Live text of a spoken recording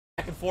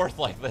forth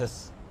like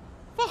this.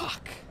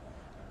 Fuck.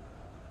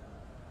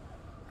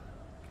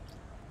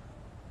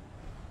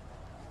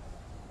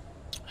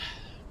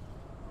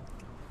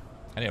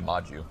 I need to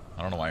mod you.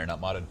 I don't know why you're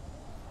not modded.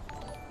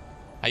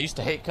 I used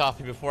to hate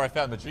coffee before I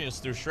found the genius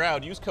through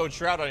Shroud. Use code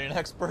Shroud on your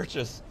next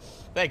purchase.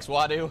 Thanks,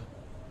 Wadu.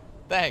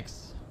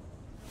 Thanks.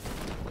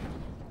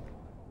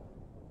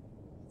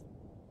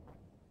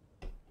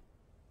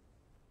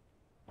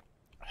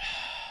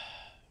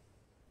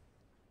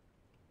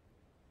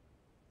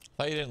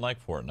 I thought you didn't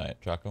like Fortnite,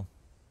 Chaco.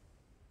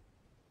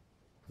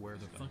 Where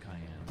the fuck I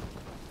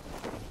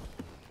am.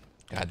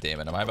 God damn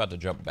it, am I about to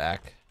jump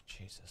back?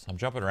 Jesus, I'm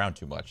jumping around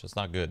too much. That's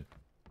not good.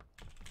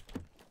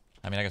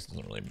 I mean, I guess it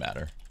doesn't really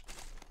matter.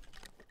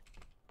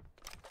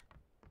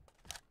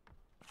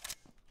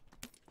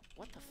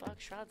 What the fuck?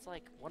 Shroud's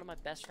like one of my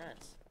best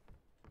friends.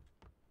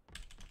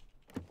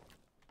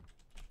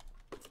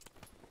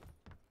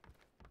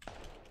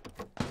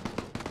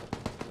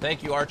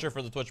 Thank you, Archer,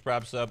 for the Twitch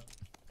Prop sub.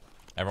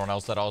 Everyone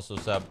else that also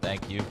sub,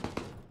 thank you.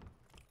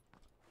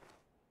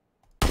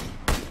 I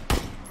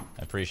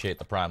appreciate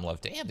the prime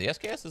love. Damn, the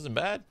SKS isn't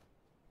bad.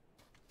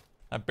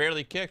 I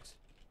barely kicked.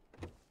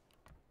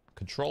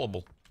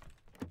 Controllable.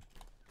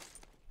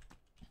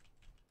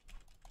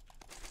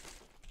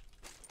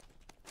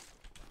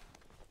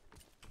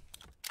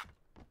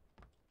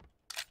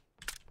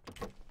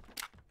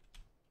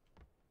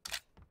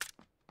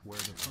 Where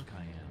the fuck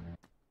I am.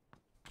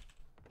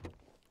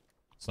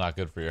 It's not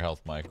good for your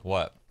health, Mike.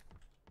 What?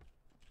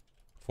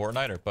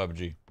 Fortnite or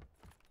PUBG?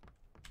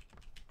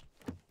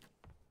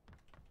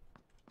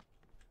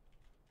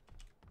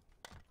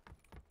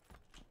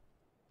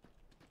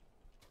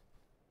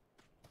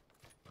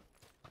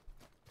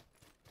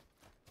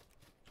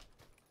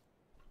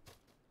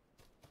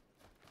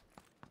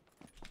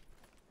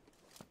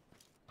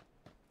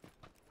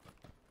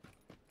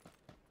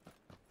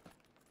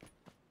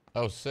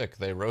 Oh, sick.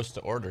 They roast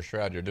to order,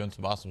 Shroud. You're doing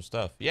some awesome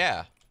stuff.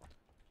 Yeah.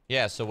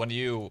 Yeah, so when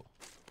you...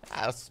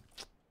 I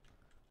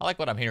like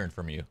what I'm hearing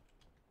from you.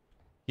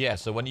 Yeah,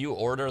 so when you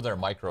order their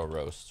micro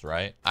roasts,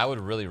 right? I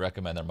would really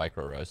recommend their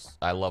micro roasts.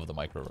 I love the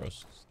micro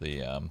roasts.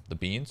 The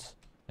beans.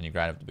 And you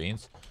grind up the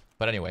beans.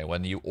 But anyway,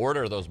 when you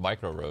order those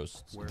micro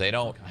roasts, they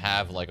don't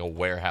have like a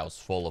warehouse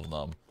full of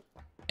them.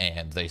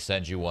 And they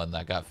send you one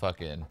that got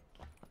fucking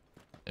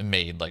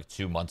made like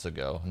 2 months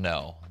ago.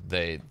 No,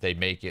 they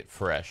make it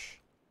fresh.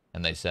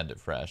 And they send it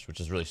fresh,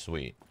 which is really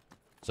sweet.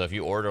 So if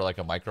you order like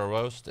a micro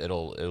roast,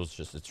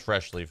 it's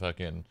freshly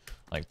fucking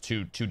like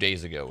two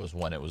days ago was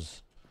when it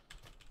was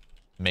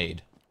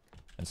made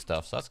and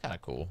stuff. So that's kind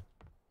of cool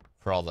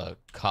for all the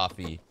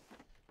coffee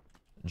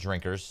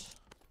drinkers.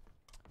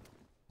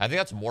 I think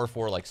that's more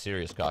for like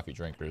serious coffee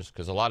drinkers,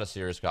 because a lot of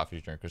serious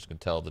coffee drinkers can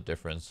tell the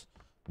difference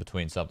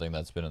between something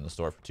that's been in the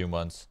store for 2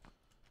 months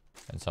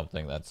and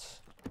something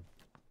that's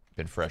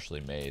been freshly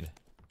made.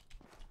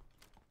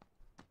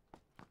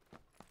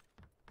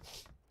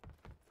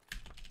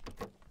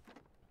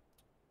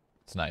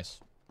 It's nice.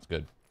 It's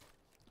good.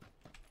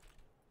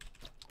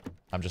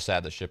 I'm just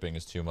sad the shipping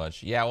is too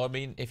much. Yeah, well, I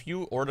mean, if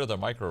you order the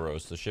micro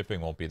roast, the shipping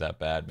won't be that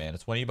bad, man.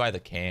 It's when you buy the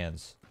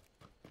cans.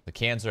 The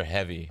cans are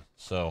heavy,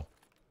 so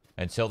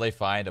until they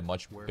find a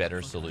much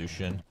better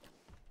solution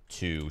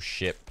to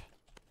ship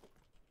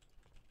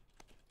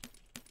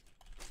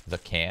the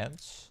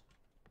cans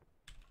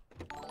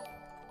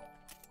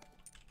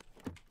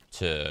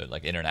to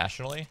like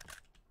internationally,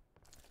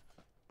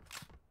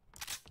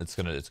 it's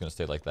gonna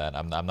stay like that.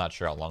 I'm not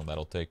sure how long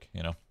that'll take,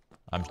 you know.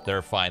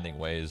 They're finding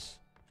ways.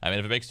 I mean,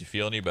 if it makes you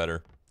feel any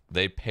better,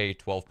 they pay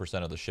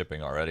 12% of the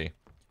shipping already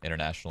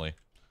internationally.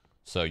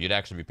 So you'd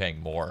actually be paying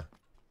more.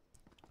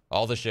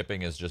 All the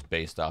shipping is just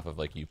based off of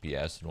like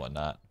UPS and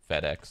whatnot,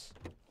 FedEx.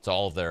 It's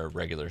all their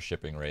regular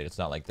shipping rate. It's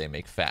not like they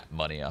make fat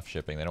money off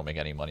shipping. They don't make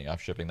any money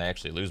off shipping. They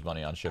actually lose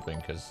money on shipping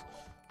because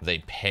they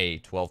pay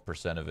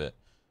 12% of it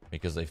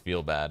because they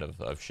feel bad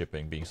of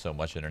shipping being so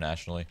much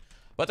internationally.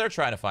 But they're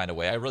trying to find a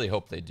way. I really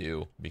hope they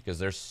do, because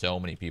there's so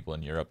many people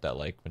in Europe that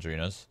like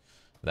Madrinas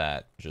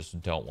that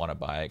just don't want to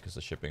buy it because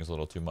the shipping's a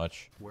little too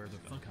much.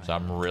 So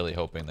I'm really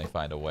hoping they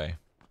find a way.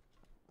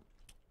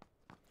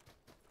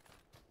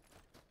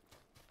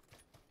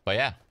 But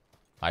yeah,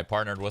 I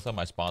partnered with them.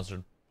 I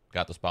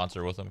got the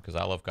sponsor with them because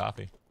I love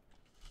coffee.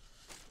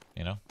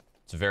 You know,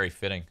 it's very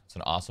fitting. It's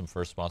an awesome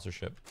first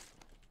sponsorship.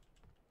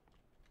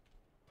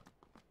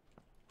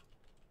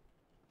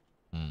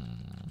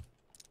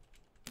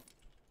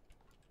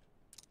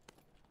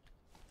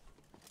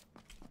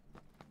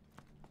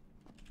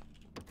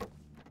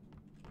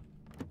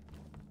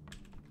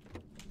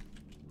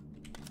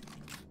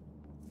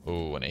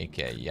 Ooh, an AK.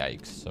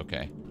 Yikes.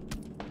 Okay.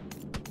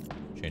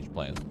 Change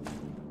plans.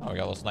 Oh, we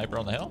got a little sniper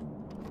on the hill?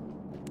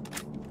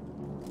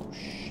 Oh,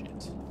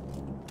 shit.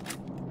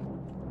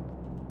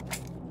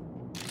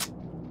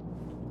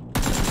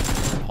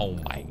 Oh,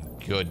 my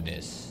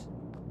goodness.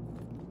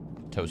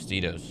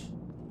 Tostitos.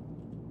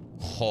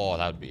 Oh,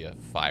 that would be a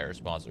fire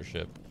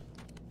sponsorship.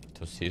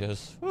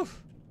 Tostitos. Whew.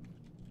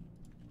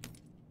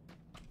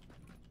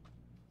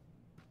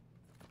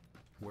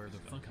 Where the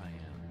fuck I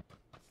am.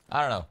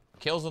 I don't know.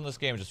 kills in this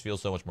game just feel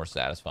so much more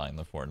satisfying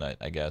than Fortnite,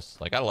 I guess.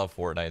 Like, I love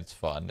Fortnite. It's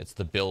fun. It's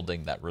the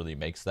building that really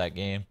makes that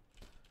game.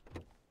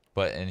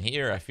 But in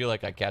here, I feel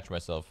like I catch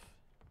myself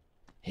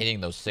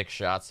hitting those 6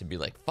 shots and be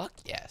like, fuck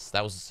yes,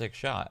 that was a 6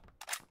 shot.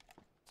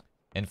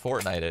 In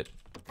Fortnite, it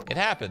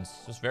happens.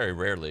 Just very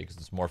rarely because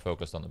it's more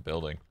focused on the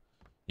building.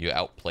 You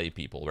outplay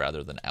people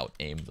rather than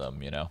out-aim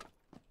them, you know?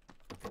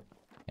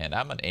 And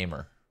I'm an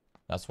aimer.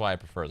 That's why I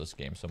prefer this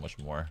game so much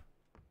more.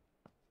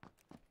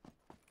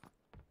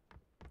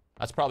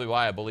 That's probably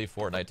why I believe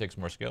Fortnite takes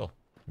more skill.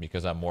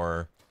 Because I'm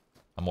more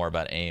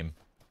about aim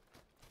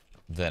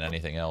than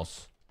anything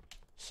else.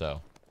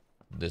 So,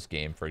 this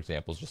game, for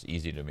example, is just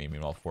easy to me.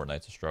 Meanwhile,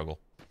 Fortnite's a struggle.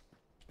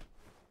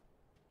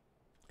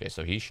 Okay,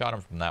 so he shot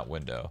him from that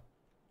window.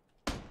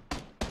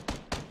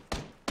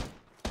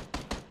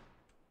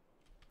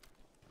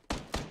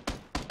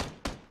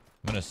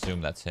 I'm gonna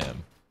assume that's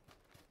him.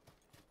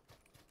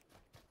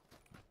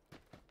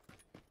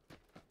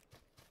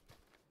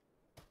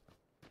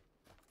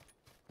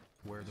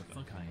 Where the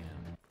fuck I am.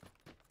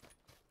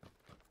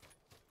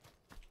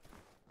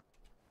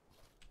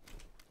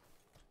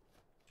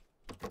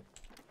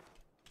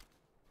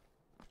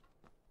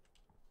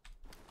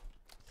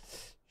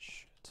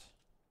 Shit.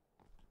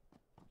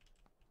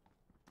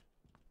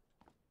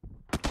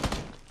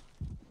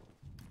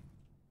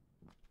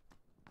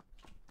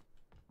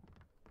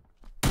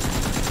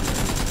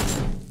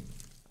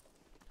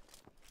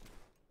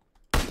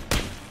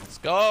 Let's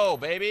go,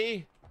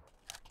 baby.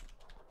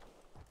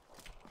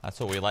 That's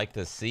what we like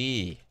to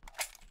see.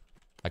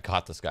 I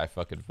caught this guy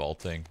fucking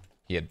vaulting.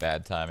 He had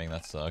bad timing.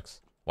 That sucks.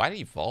 Why did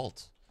he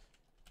vault?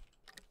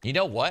 You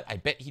know what? I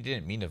bet he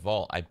didn't mean to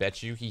vault. I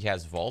bet you he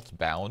has vault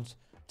bound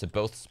to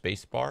both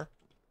spacebar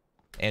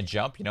and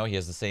jump. You know, he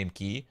has the same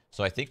key.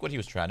 So I think what he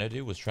was trying to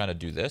do was trying to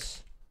do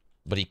this.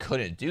 But he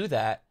couldn't do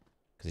that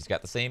because he's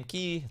got the same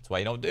key. That's why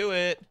you don't do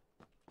it.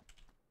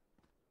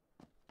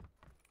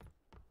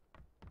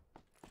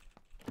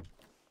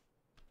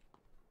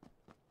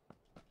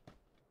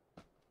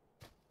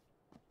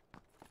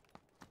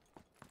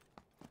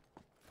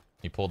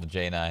 He pulled a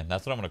J9.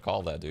 That's what I'm going to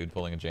call that, dude.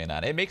 Pulling a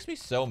J9. It makes me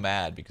so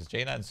mad because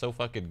J9's so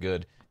fucking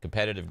good.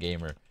 Competitive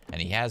gamer.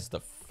 And he has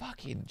the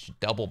fucking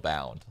double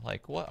bound.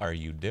 Like, what are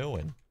you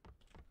doing?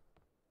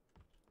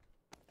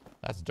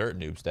 That's dirt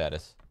noob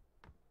status.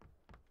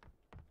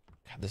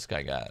 God, this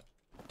guy got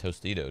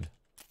Tostito'd.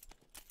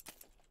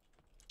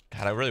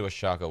 God, I really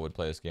wish Shaco would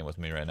play this game with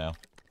me right now.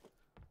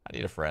 I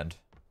need a friend.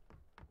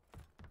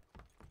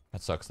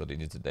 That sucks that he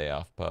needs a day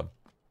off, pub.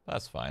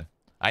 That's fine.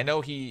 I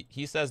know he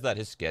says that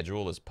his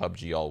schedule is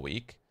PUBG all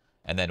week,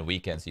 and then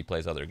weekends he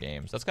plays other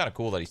games. That's kind of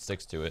cool that he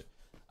sticks to it.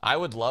 I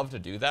would love to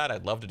do that.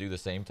 I'd love to do the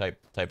same type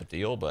of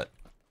deal, but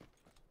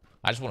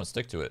I just want to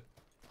stick to it.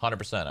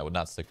 100%. I would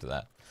not stick to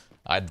that.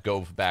 I'd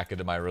go back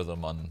into my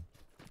rhythm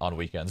on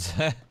weekends.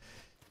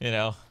 You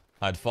know,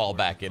 I'd fall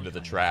back into the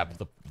trap,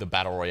 the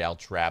Battle Royale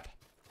trap.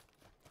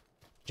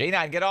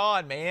 J9, get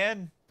on,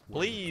 man.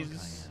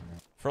 Please.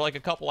 For like a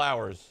couple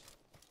hours.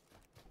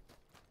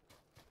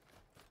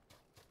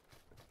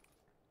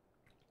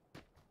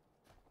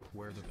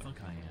 Where the fuck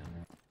I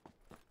am.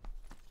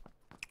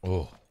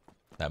 Oh,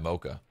 that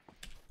mocha.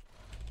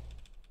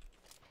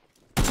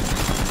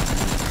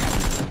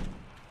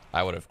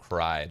 I would have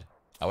cried.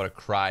 I would have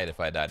cried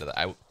if I died to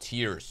that.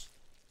 Tears.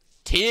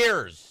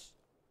 Tears!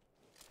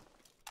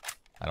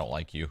 I don't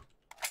like you.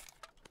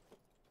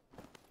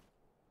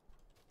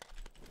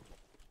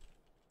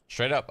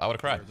 Straight up, I would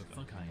have cried. Where the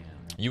fuck I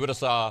am. You would have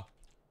saw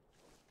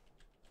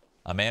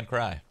a man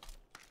cry.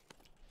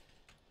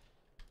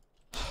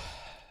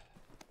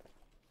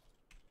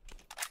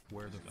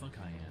 Where the fuck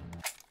I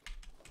am.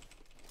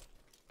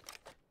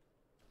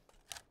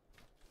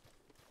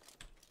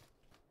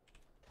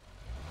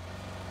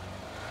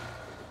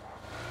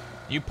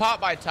 You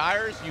popped my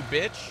tires, you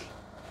bitch.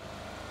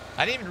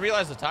 I didn't even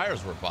realize the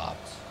tires were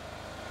popped.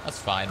 That's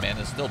fine, man.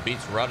 It still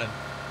beats running.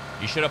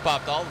 You should have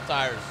popped all the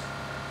tires.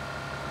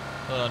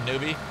 Little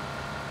newbie.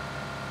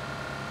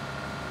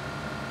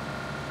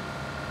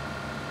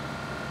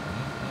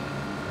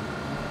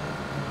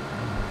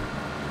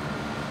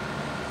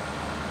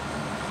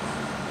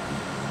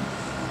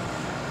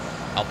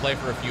 I'll play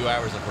for a few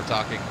hours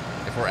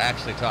if we're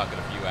actually talking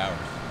a few hours.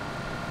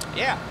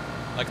 Yeah,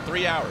 like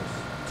 3 hours.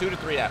 2 to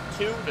 3 hours.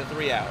 2 to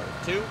 3 hours.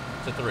 2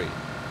 to 3.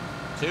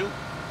 2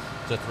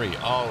 to 3.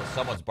 Oh,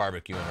 someone's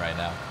barbecuing right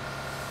now.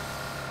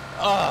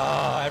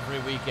 Oh, every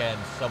weekend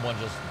someone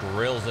just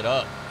grills it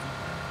up.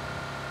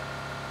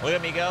 Look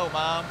at me go,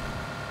 Mom.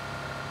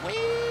 Woo!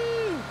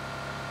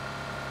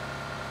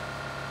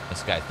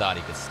 This guy thought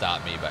he could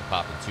stop me by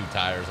popping 2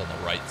 tires on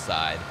the right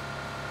side.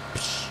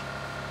 Psh.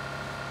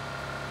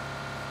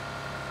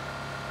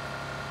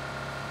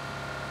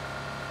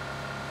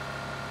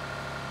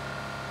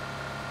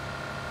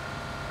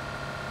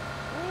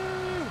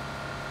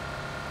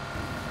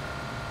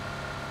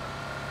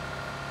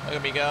 Look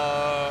at me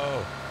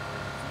go.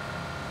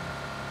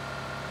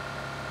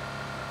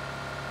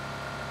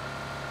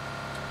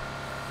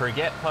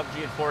 Forget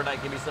PUBG and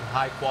Fortnite. Give me some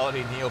high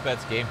quality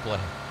Neopets gameplay.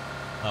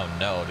 Oh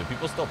no, do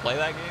people still play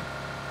that game?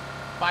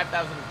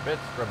 5,000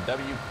 bits from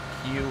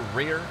WQ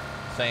Rear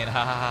saying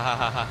ha ha ha ha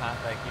ha ha ha.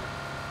 Thank you.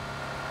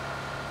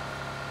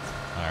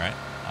 Alright,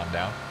 I'm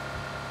down.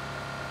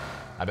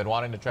 I've been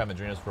wanting to try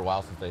Madrinas for a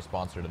while since they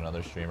sponsored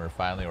another streamer.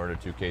 Finally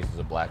ordered 2 cases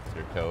of black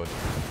clear code.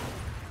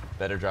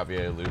 Better drop you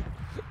a loot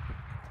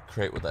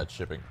crate with that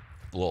shipping.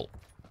 Lol.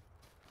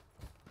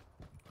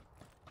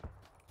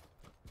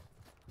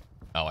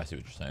 Oh, I see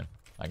what you're saying.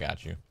 I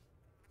got you.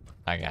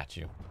 I got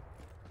you.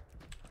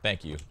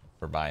 Thank you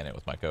for buying it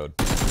with my code.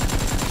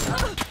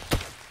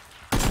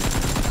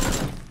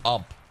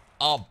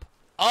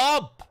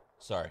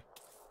 Sorry.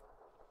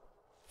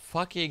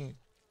 Fucking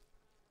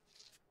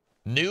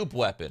noob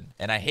weapon.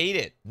 And I hate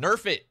it.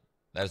 Nerf it.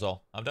 That is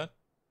all. I'm done.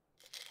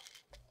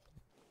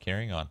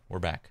 Carrying on. We're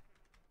back.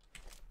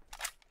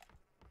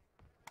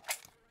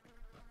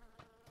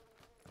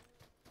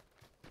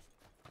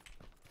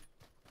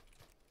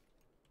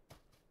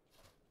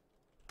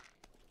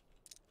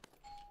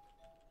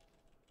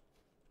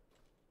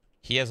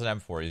 He has an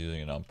M4. He's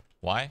using an ump.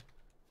 Why?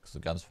 Because the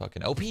gun's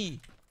fucking OP.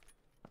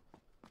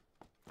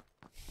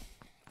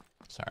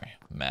 Sorry.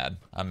 I'm mad.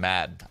 I'm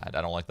mad.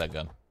 I don't like that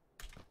gun.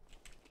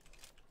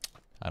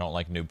 I don't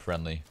like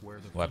noob-friendly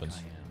weapons.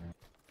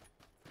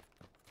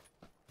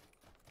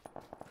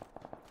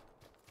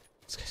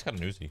 This guy's got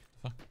an Uzi.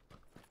 Fuck.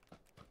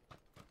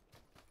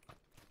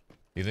 Do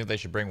you think they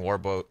should bring war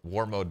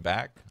mode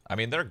back? I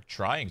mean, they're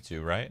trying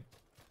to, right?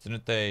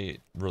 Didn't they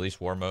release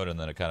war mode and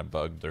then it kind of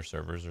bugged their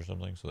servers or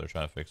something? So they're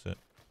trying to fix it.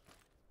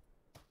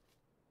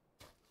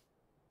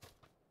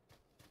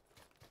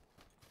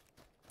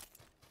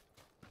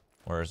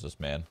 Where is this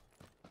man?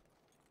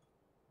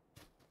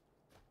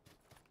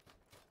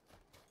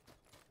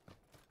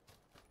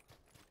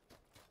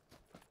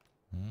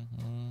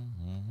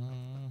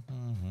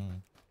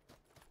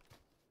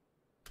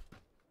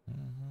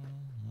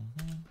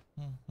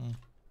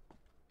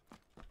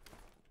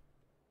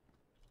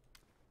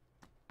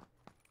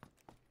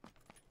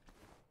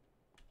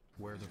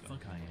 Where the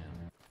fuck I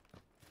am.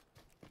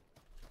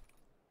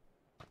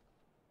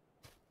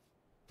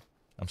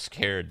 I'm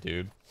scared,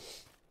 dude.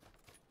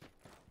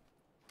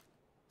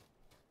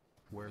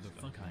 Where the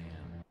fuck I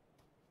am.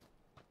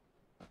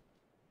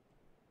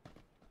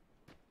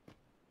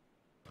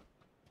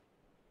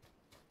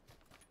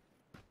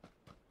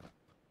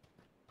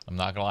 I'm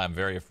not gonna lie, I'm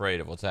very afraid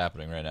of what's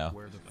happening right now.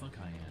 Where the fuck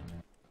I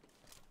am.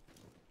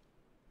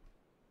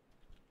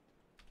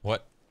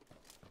 What?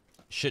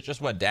 Shit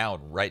just went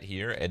down right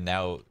here and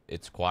now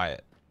it's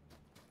quiet.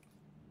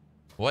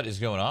 What is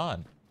going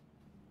on?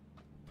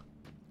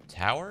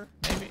 Tower,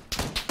 maybe?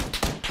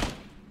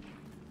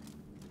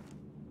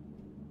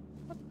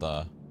 What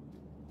the?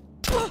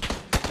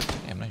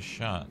 Damn, nice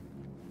shot.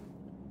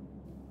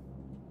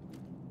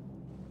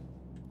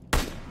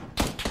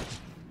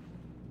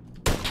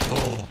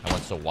 Oh, I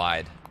went so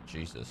wide.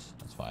 Jesus,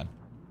 that's fine.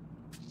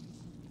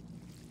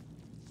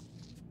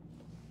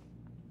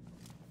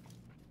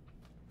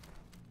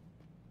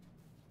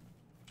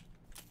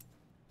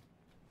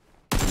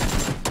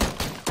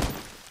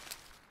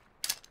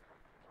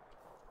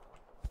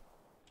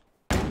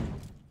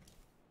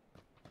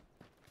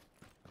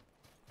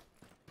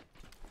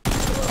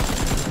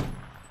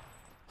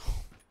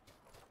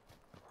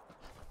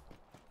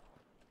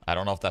 I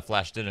don't know if that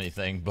flash did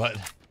anything, but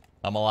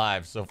I'm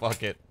alive, so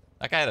fuck it.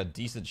 That guy had a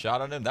decent shot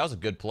on him. That was a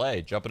good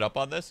play. Jumping up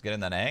on this,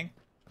 getting that ang.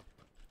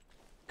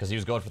 Because he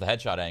was going for the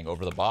headshot ang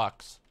over the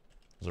box.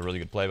 It was a really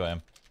good play by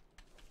him.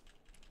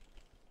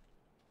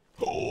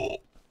 Oh.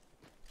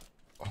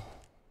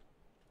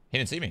 He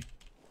didn't see me.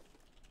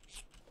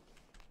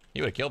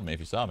 He would have killed me if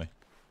he saw me.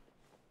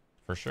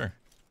 For sure.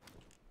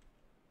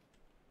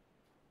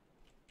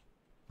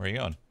 Where are you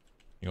going?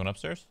 You going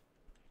upstairs?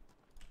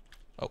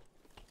 Oh.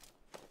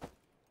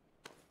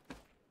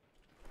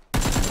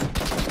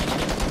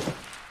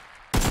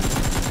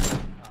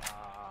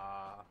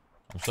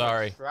 I'm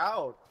sorry.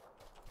 Shroud.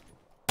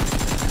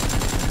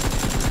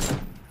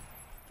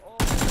 Oh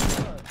my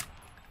god.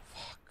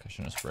 Fuck, I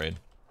shouldn't have sprayed.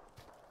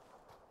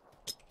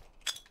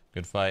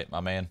 Good fight,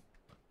 my man.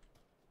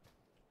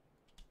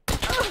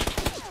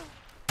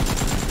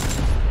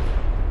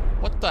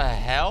 What the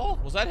hell?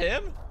 Was that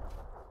him?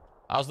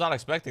 I was not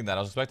expecting that. I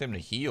was expecting him to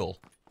heal.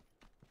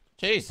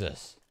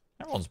 Jesus.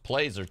 Everyone's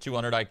plays are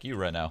 200 IQ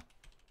right now.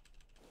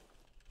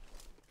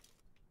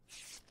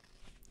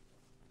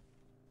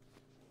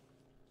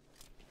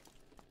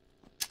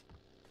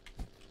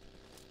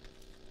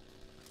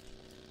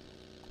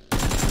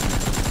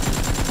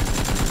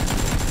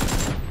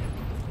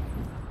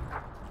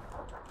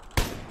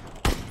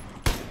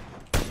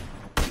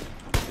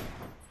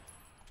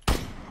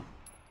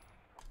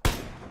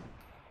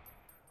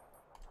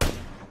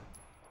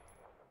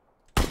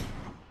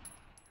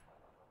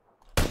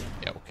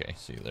 Yeah, okay.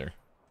 See you there.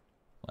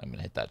 I'm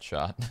gonna hit that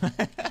shot.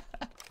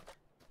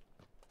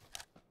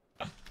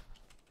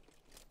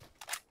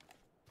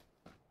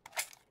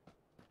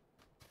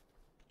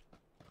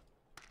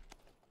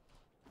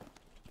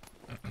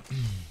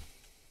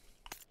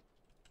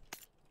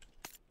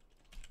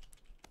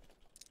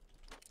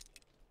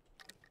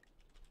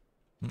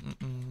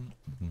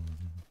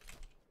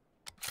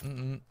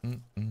 Where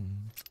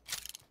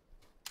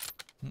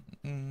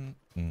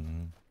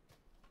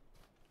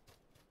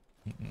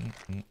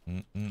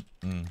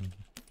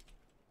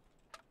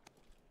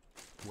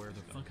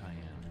the fuck I am.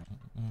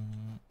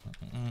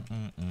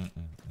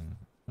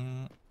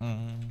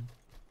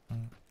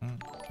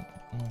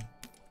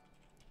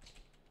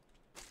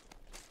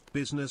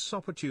 Business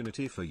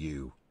opportunity for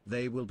you.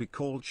 They will be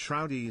called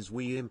Shroudies.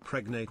 We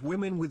impregnate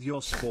women with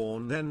your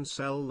spawn, then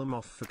sell them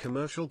off for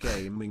commercial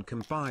gaming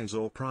combis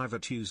or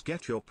private use.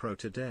 Get your pro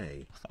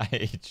today. I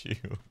hate you.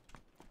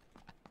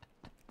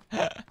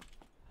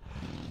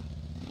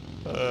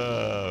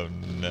 Oh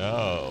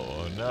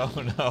no. No,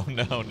 no,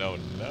 no, no,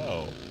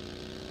 no.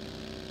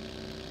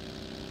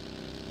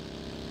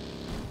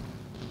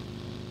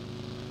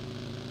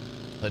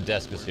 The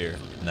desk is here.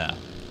 Nah.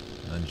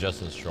 And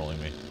Justin's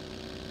trolling me.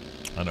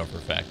 I know for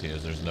a fact he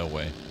is. There's no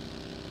way.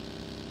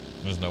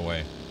 There's no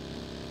way.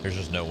 There's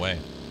just no way.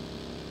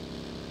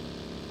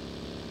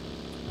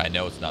 I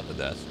know it's not the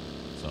desk,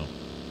 so.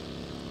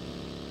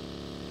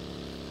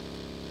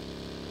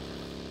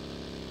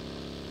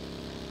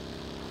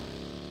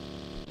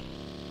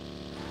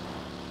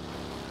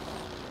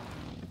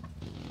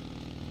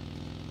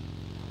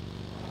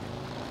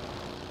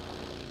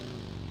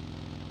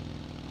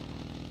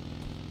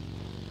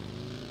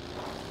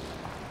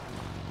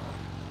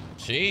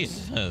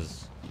 Jesus.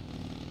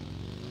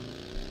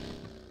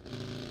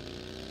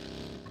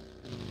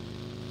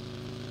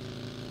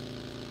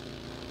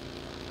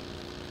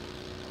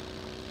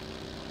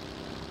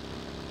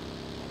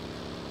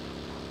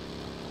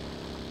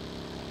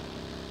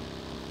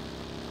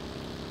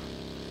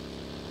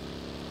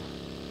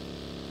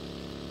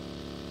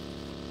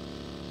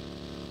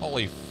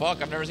 Holy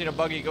fuck, I've never seen a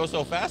buggy go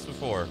so fast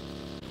before.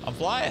 I'm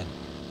flying.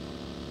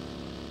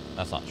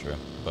 That's not true,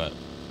 but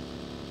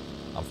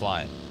I'm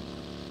flying.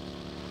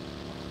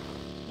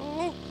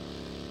 Oh.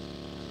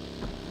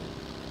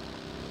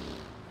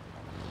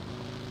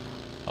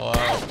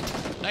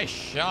 Hello. Nice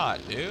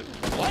shot, dude.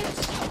 What?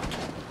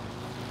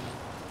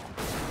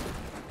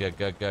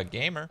 Good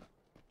gamer.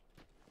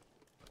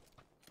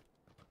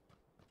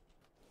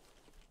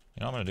 You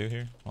know what I'm gonna do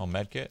here? I'll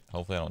medkit.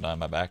 Hopefully I don't die in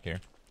my back here.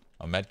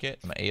 I'll medkit.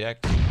 I'm an 8x.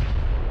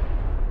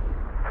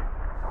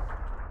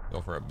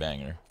 Go for a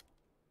banger.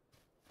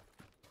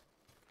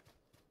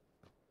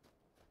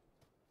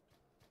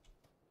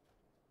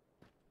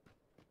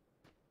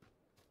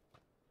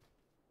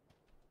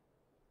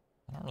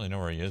 I don't really know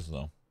where he is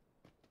though.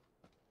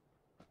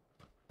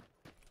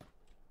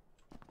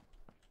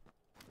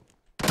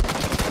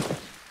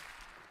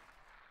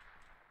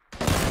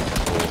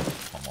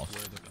 Almost.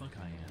 Where the fuck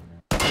I am.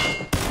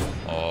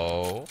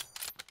 Oh.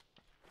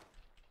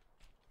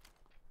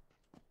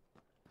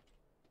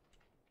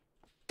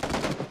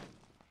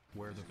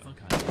 Where the fuck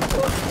I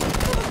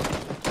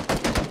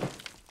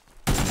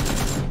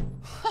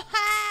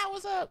am.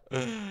 What's up?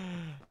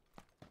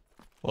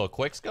 Little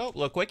quick scope?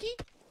 Little quickie?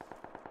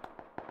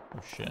 Oh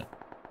shit.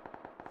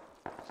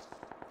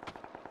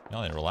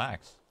 Y'all need to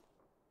relax.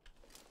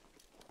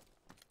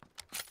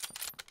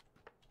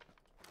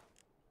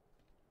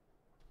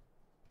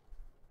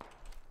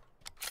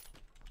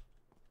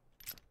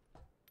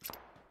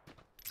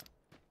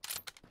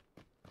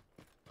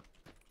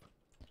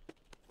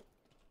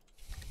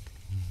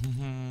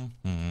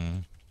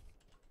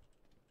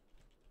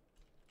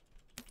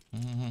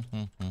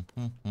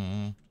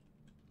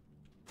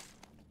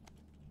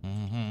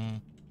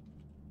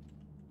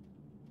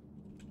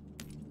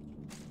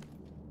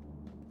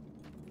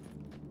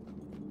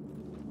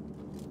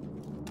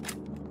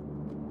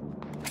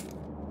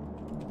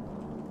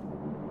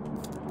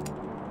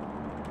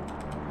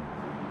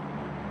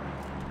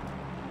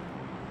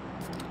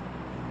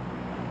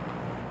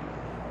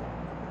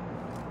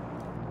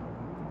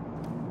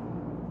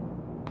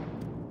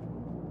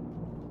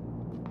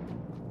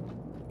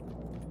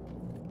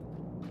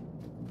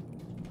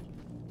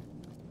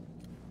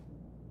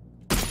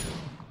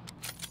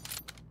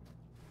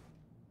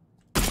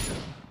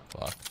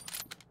 Fuck.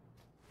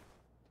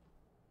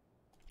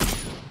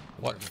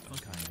 What? Where the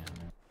fuck I am.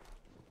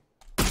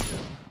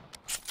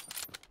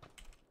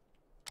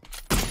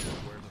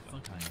 Where the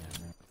fuck I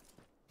am.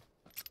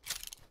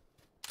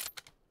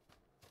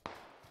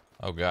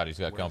 Oh god, he's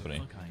got Where the company.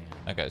 fuck I am.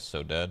 That guy's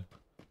so dead.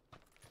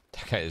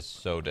 That guy is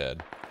so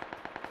dead.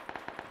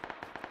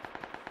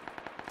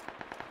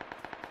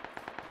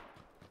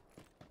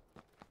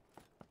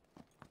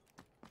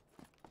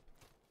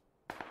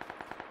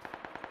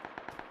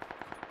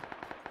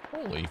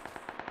 Holy...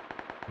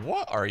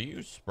 What are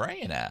you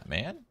spraying at,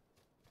 man?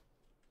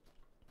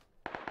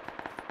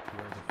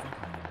 Where the fuck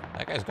I am.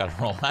 That guy's gotta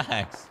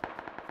relax.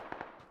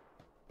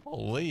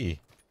 Holy.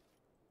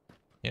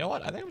 You know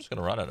what? I think I'm just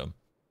gonna run at him.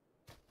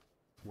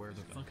 Where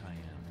the fuck I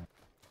am.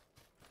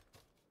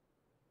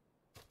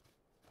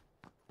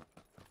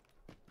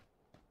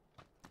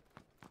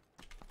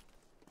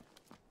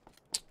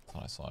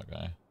 Thought I saw a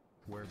guy.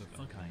 Where the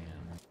fuck I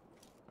am.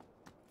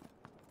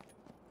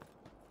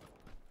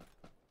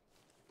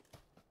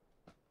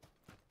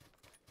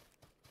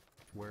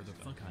 Where the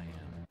fuck I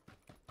am.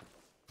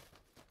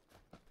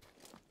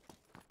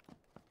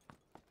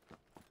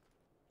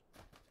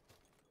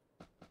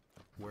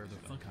 Where the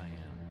fuck I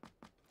am?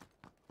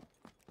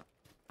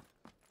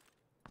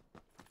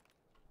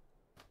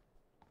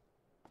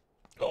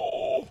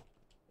 Oh!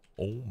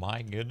 Oh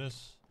my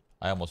goodness.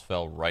 I almost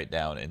fell right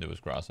down into his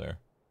crosshair.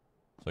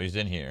 So he's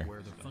in here,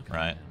 Where the fuck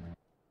right? I am?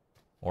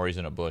 Or he's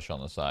in a bush on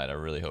the side. I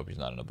really hope he's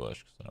not in a bush,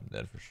 because then I'm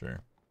dead for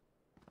sure.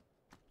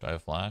 Do I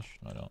have flash?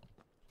 No, I don't.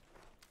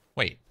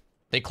 Wait,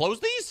 they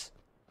closed these?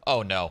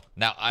 Oh no.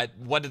 Now,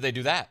 when did they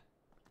do that?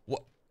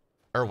 What?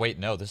 Or wait,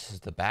 no, this is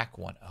the back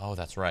one. Oh,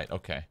 that's right.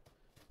 Okay.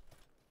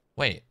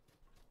 Wait.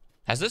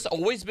 Has this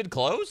always been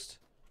closed?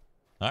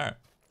 Alright.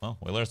 Well,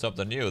 we learned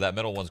something new. That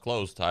middle one's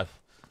closed. I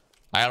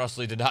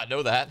honestly did not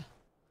know that.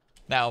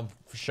 Now I'm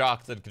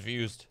shocked and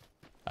confused.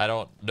 I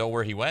don't know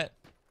where he went.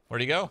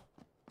 Where'd he go?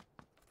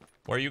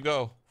 Where you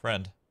go,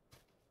 friend?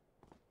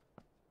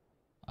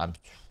 What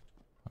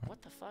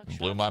the fuck? Blew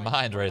Shroud's my like mind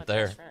one of right my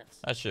there. best friends.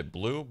 That shit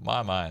blew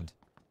my mind.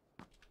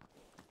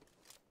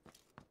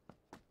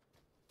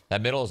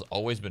 That middle has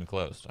always been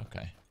closed.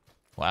 Okay.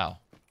 Wow.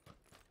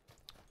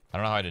 I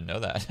don't know how I didn't know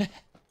that.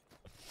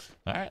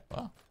 Alright,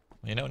 well,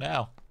 you know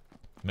now.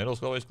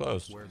 Middle's always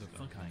closed. Where the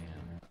fuck I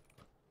am?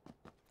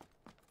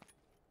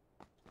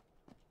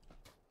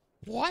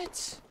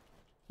 What?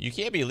 You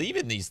can't be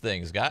leaving these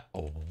things, guy.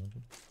 Oh.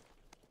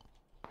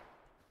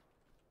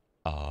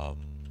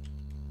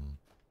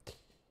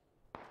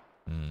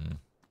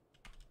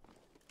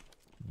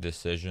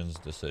 Decisions.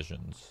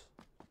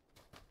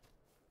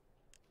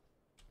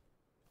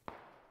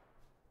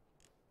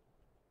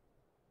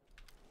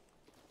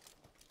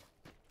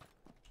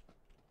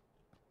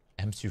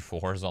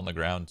 M24 is on the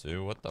ground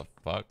too. What the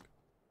fuck?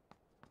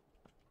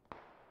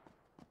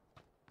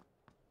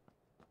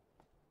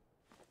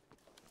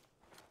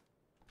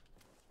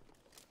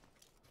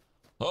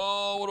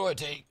 Oh, what do I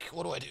take?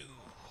 What do I do?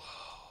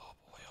 Oh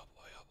boy, oh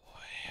boy, oh boy.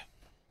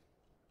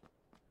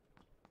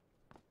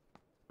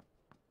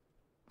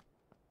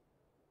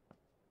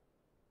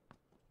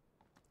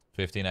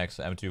 15x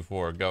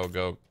M24. Go,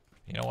 go.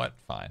 You know what?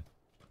 Fine.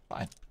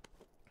 Fine.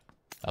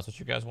 That's what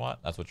you guys want?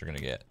 That's what you're gonna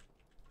get.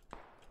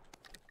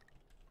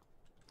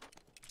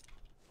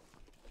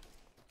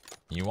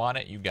 You want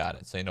it? You got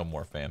it. Say no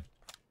more, fam.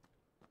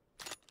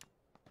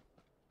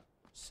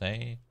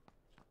 Say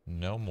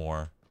no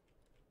more,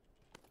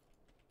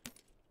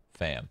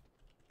 fam.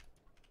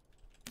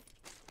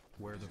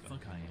 Where the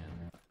fuck I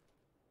am?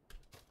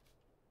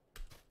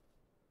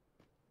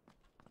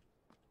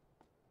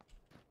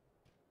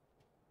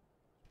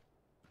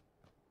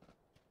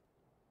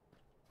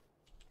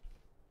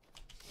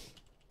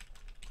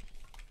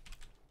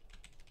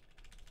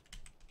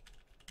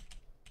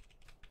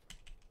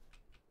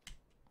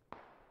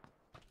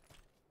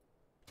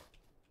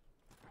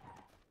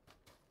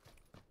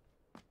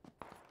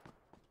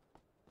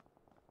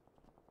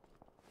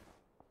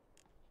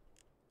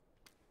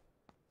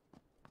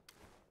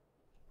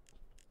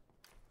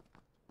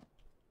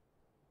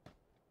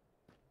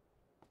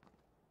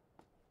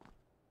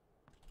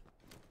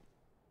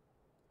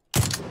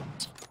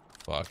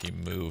 Fuck, he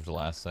moved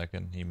last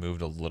second. He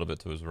moved a little bit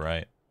to his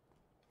right.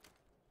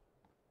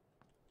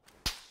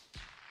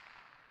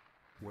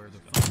 Where the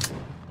fuck?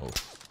 Oh.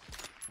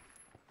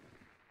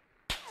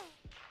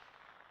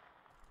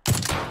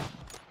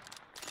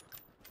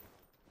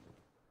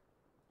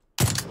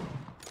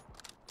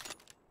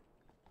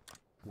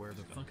 Where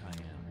the fuck I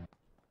am?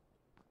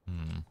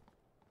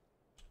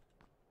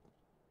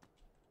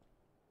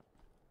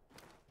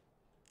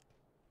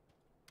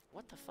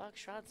 What the fuck?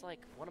 Shroud's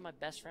like one of my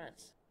best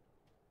friends.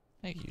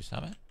 Thank you,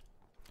 Summit.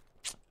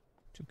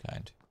 Too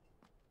kind.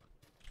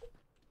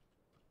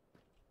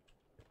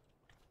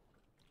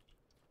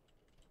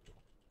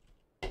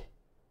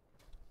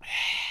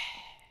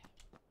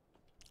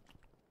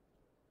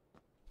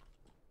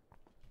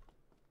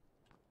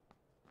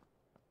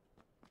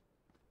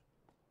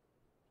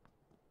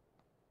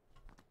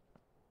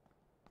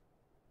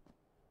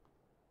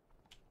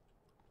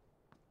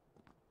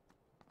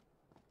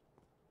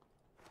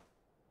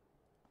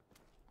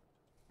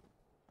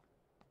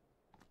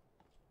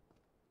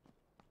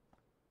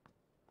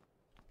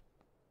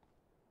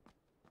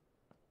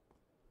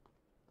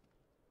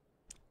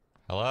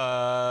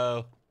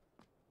 Hello?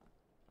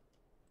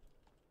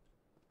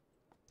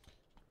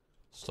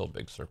 Still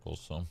big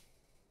circles,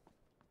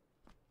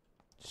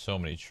 so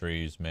many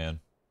trees, man.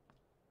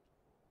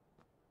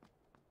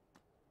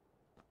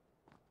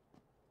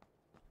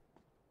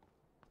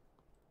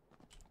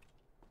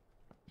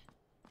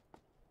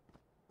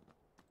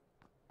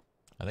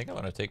 I think I'm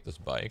gonna take this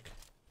bike.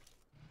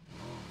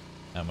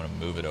 I'm gonna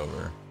move it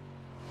over.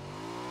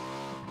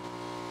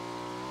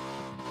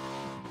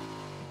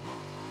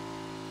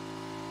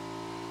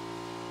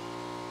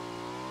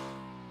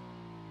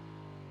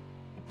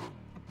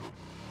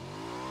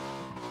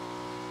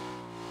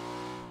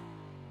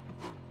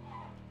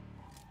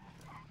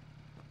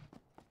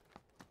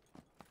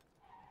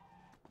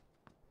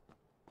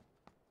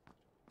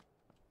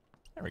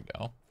 There we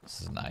go.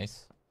 This is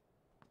nice.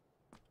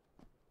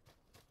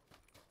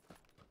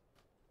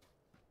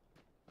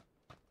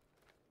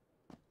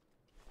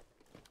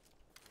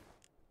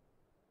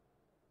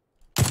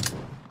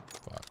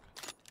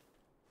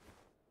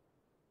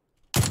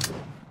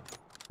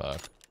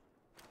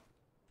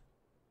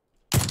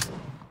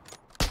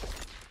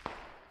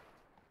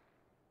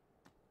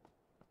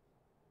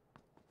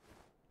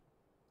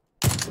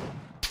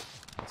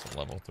 It's a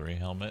level 3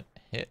 helmet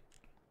hit.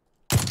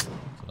 It's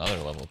another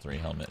level 3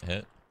 helmet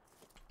hit.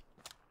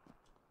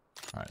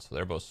 Alright, so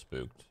they're both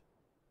spooked.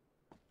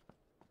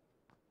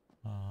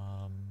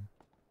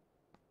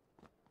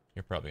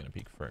 You're probably gonna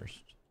peek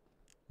first.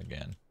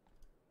 Again.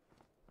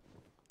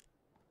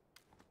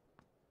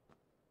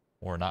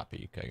 Or not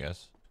peek, I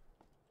guess.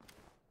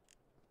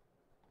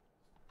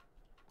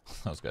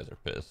 Those guys are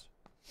pissed.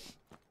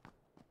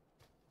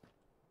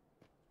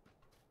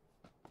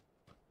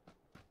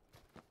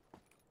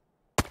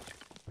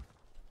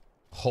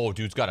 Oh,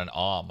 dude's got an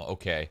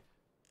Okay.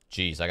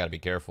 Jeez, I gotta be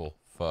careful.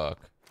 Fuck.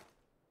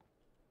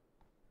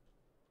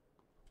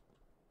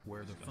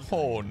 Where the fuck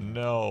Oh are you?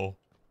 no.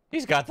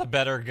 He's got the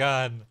better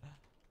gun.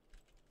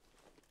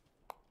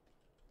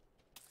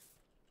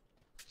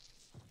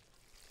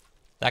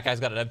 That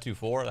guy's got an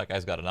M24. That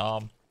guy's got an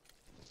I'm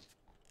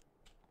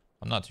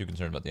not too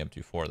concerned about the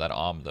M24. That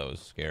though is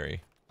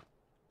scary.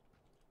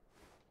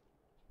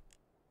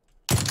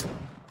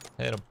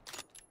 Hit him.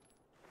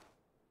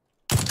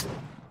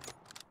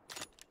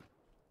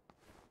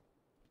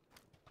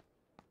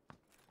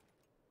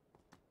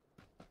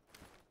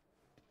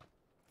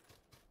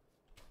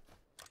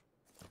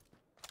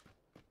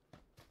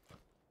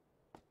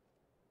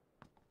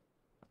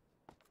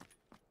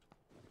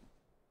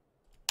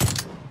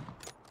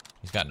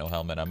 He's got no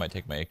helmet. I might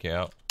take my AK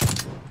out.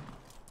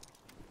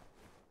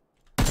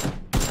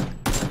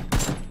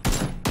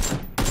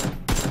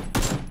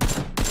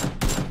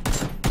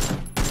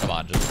 Come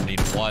on, just need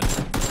one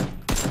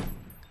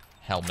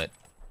helmet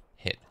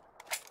hit.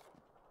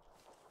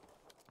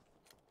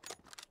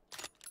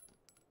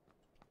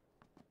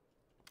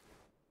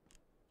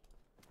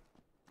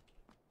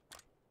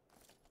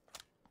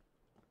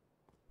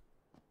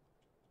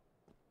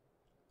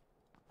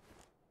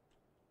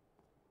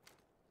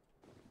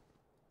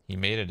 He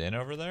made it in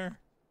over there?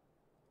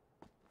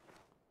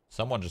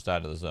 Someone just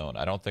died of the zone.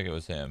 I don't think it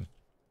was him.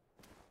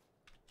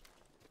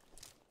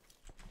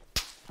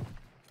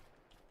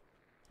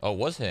 Oh, it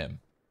was him.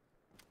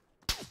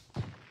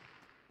 I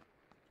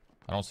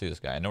don't see this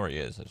guy. I know where he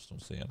is. I just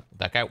don't see him.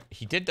 That guy,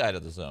 he did die to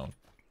the zone.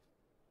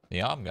 The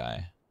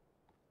guy.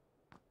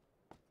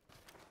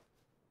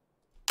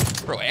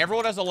 Bro,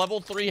 everyone has a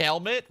level 3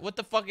 helmet? What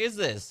the fuck is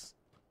this?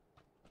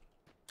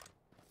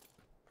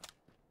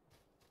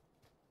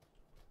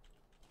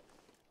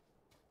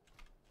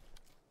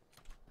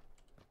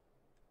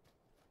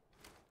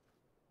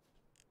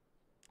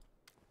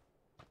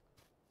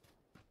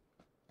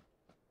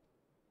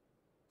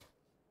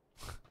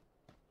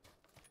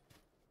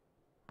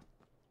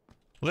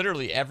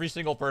 Literally every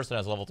single person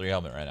has a level 3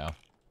 helmet right now.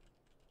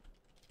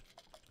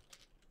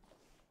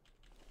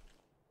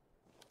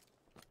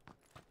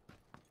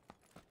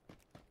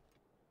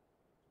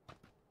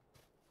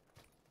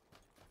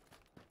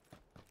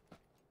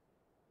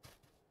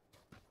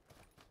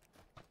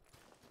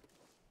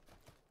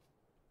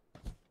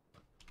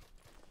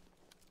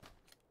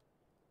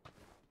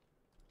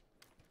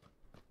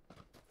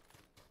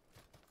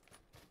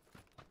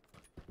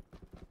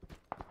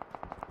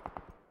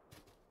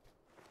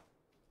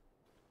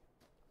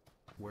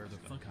 Where the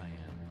fuck I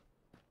am?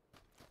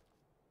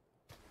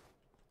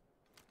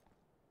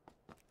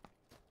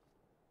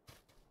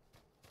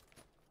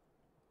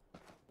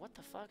 What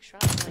the fuck?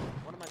 Shroud's like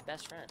one of my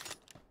best friends.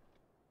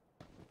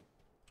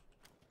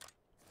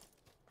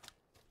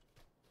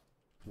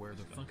 Where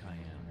the fuck I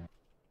am?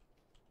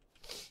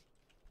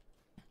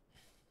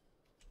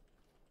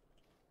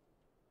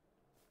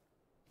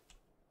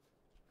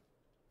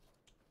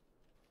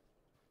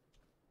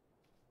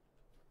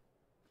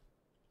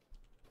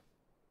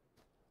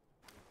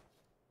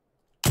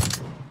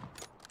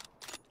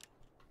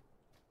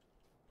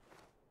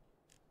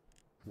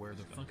 Where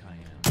the fuck I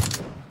am?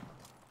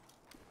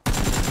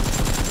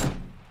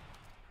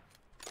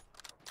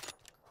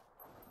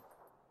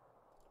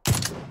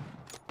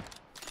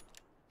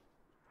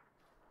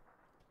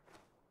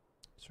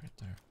 It's right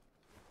there.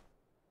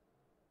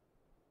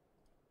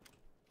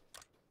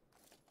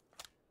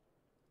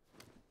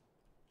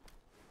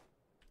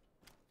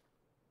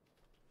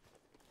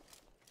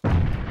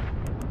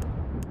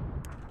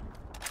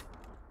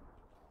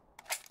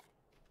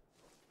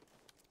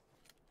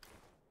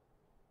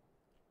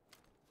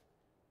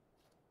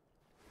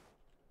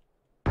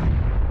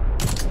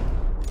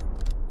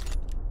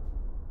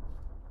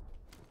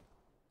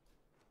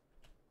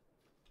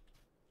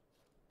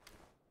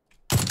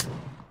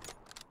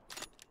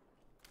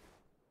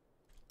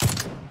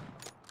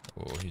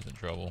 Oh, he's in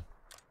trouble.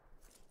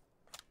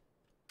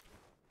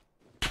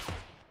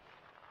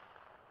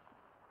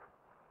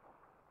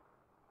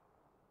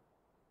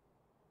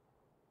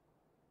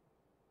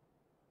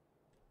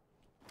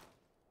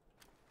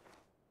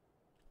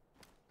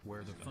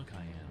 Where the fuck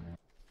I am?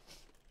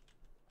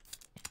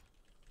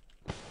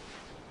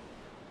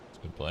 It's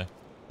a good play.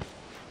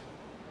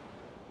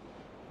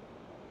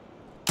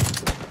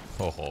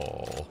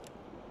 Oh.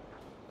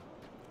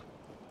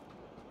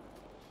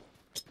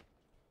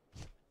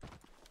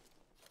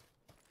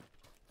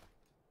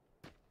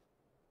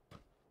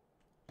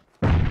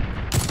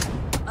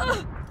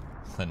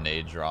 The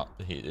nade drop.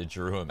 It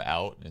drew him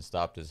out and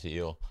stopped his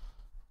heal.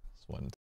 This one.